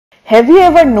Have you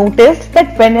ever noticed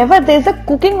that whenever there's a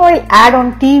cooking oil ad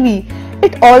on TV,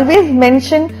 it always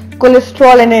mentions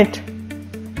cholesterol in it?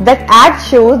 That ad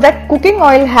shows that cooking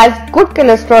oil has good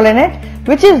cholesterol in it,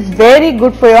 which is very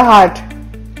good for your heart.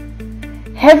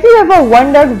 Have you ever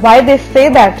wondered why they say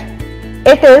that?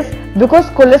 It is because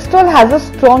cholesterol has a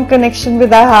strong connection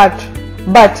with our heart.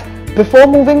 But before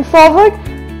moving forward,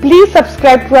 please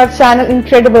subscribe to our channel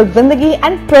Incredible Zindagi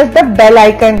and press the bell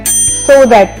icon so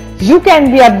that you can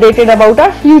be updated about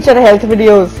our future health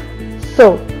videos.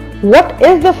 So, what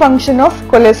is the function of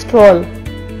cholesterol?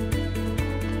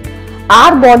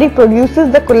 Our body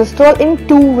produces the cholesterol in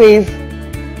two ways.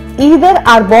 Either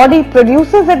our body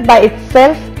produces it by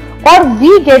itself or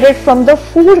we get it from the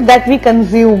food that we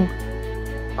consume.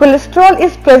 Cholesterol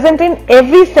is present in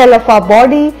every cell of our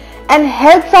body and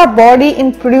helps our body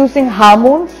in producing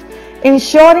hormones,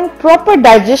 ensuring proper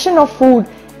digestion of food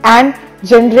and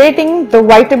generating the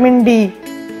vitamin D.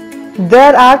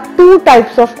 There are two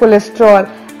types of cholesterol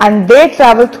and they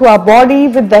travel through our body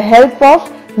with the help of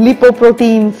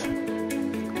lipoproteins.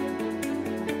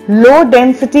 Low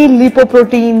density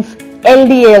lipoproteins,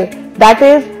 LDL, that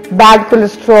is bad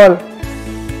cholesterol.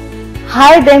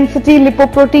 High density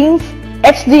lipoproteins,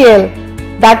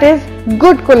 HDL, that is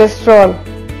good cholesterol.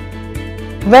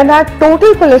 When our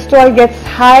total cholesterol gets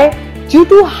high due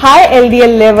to high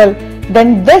LDL level,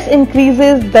 then this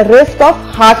increases the risk of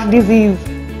heart disease.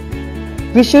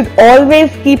 We should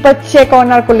always keep a check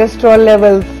on our cholesterol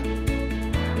levels.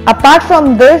 Apart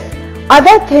from this,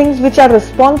 other things which are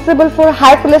responsible for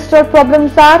high cholesterol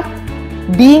problems are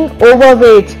being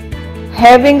overweight,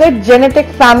 having a genetic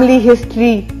family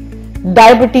history,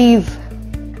 diabetes.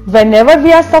 Whenever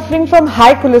we are suffering from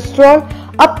high cholesterol,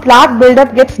 a plaque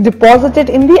buildup gets deposited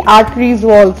in the arteries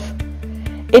walls.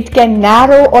 It can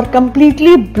narrow or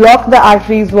completely block the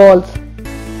arteries walls.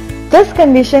 This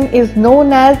condition is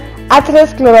known as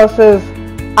atherosclerosis.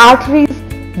 Arteries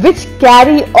which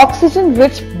carry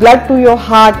oxygen-rich blood to your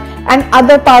heart and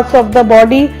other parts of the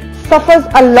body suffers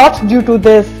a lot due to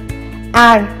this,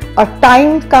 and a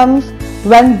time comes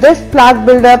when this plaque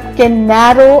buildup can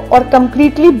narrow or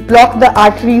completely block the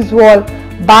arteries wall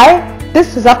by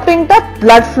disrupting the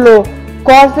blood flow,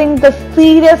 causing the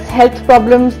serious health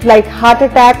problems like heart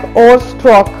attack or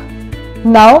stroke.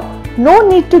 Now, no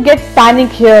need to get panic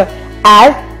here,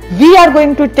 as we are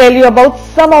going to tell you about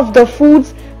some of the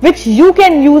foods which you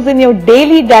can use in your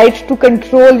daily diet to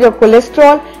control your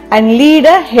cholesterol and lead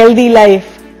a healthy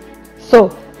life.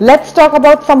 So, let's talk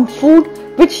about some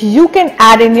food which you can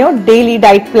add in your daily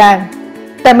diet plan.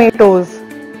 Tomatoes.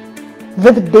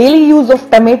 With daily use of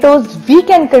tomatoes, we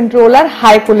can control our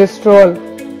high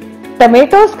cholesterol.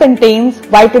 Tomatoes contains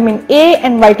vitamin A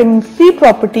and vitamin C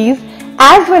properties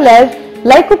as well as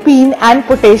lycopene and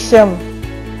potassium.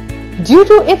 Due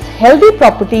to its healthy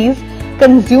properties,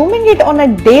 consuming it on a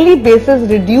daily basis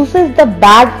reduces the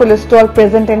bad cholesterol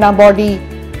present in our body.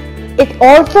 It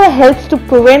also helps to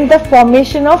prevent the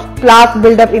formation of plaque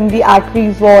buildup in the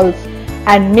arteries walls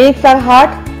and makes our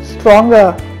heart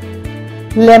stronger.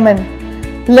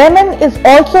 Lemon. Lemon is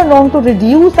also known to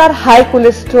reduce our high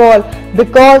cholesterol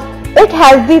because it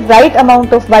has the right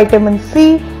amount of vitamin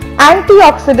C,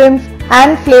 antioxidants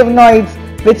and flavonoids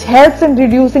which helps in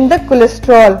reducing the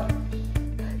cholesterol.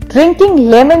 Drinking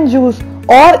lemon juice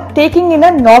or taking in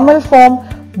a normal form,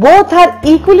 both are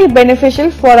equally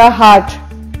beneficial for our heart.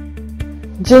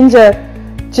 Ginger.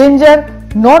 Ginger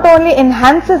not only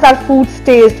enhances our food's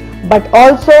taste but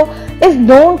also is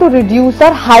known to reduce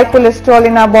our high cholesterol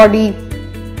in our body.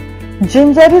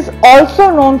 Ginger is also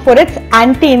known for its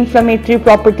anti-inflammatory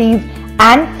properties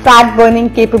and fat-burning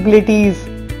capabilities.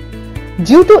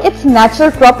 Due to its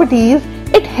natural properties,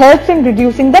 it helps in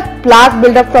reducing the plaque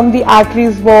buildup from the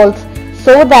arteries walls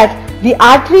so that the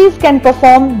arteries can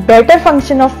perform better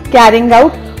function of carrying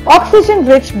out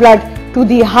oxygen-rich blood to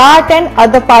the heart and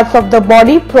other parts of the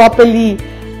body properly,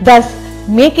 thus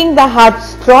making the heart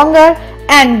stronger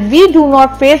and we do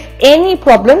not face any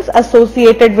problems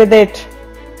associated with it.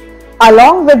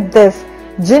 Along with this,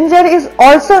 ginger is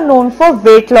also known for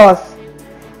weight loss.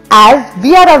 As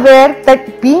we are aware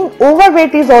that being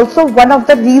overweight is also one of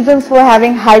the reasons for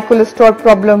having high cholesterol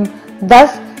problem.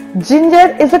 Thus,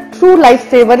 ginger is a true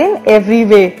lifesaver in every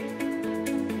way.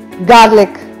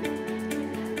 Garlic.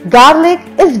 Garlic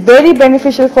is very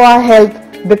beneficial for our health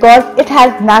because it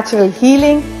has natural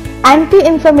healing,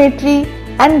 anti-inflammatory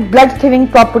and blood thinning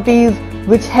properties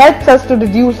which helps us to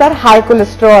reduce our high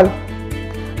cholesterol.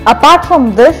 Apart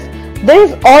from this, there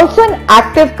is also an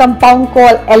active compound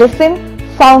called allicin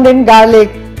found in garlic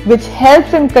which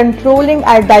helps in controlling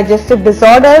our digestive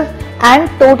disorders and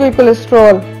total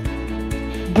cholesterol.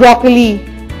 Broccoli.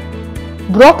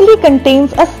 Broccoli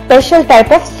contains a special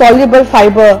type of soluble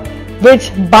fiber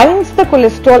which binds the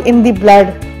cholesterol in the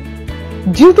blood.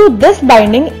 Due to this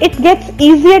binding, it gets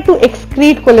easier to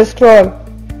excrete cholesterol.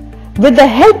 With the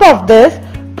help of this,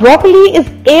 broccoli is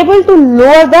able to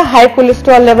lower the high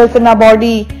cholesterol levels in our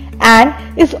body and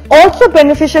is also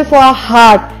beneficial for our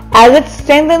heart as it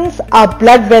strengthens our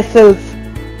blood vessels.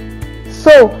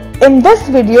 So, in this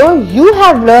video, you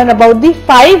have learned about the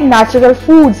 5 natural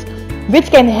foods which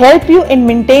can help you in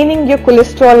maintaining your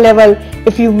cholesterol level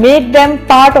if you make them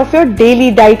part of your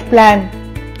daily diet plan.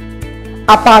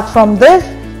 Apart from this,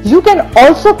 you can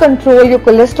also control your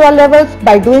cholesterol levels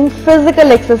by doing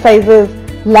physical exercises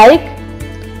like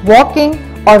walking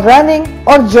or running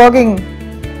or jogging,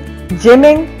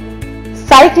 gymming,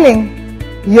 cycling,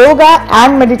 yoga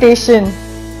and meditation.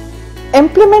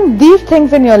 Implement these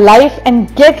things in your life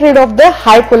and get rid of the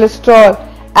high cholesterol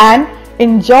and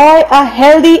enjoy a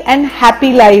healthy and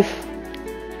happy life.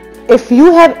 If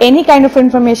you have any kind of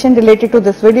information related to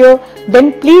this video,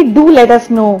 then please do let us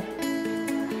know.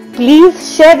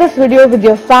 Please share this video with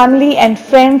your family and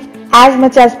friends as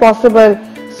much as possible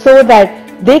so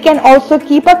that they can also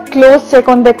keep a close check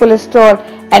on their cholesterol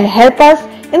and help us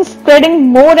in spreading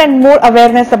more and more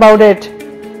awareness about it.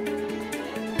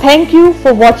 Thank you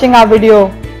for watching our video.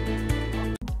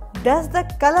 Does the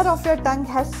color of your tongue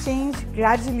has changed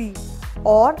gradually,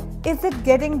 or is it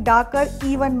getting darker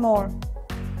even more?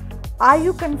 Are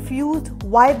you confused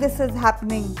why this is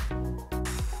happening?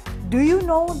 Do you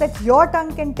know that your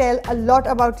tongue can tell a lot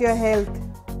about your health?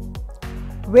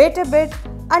 Wait a bit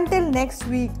until next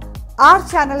week. Our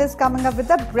channel is coming up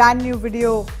with a brand new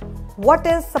video. What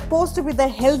is supposed to be the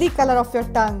healthy color of your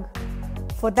tongue?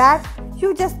 For that,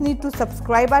 you just need to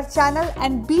subscribe our channel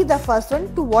and be the first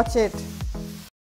one to watch it.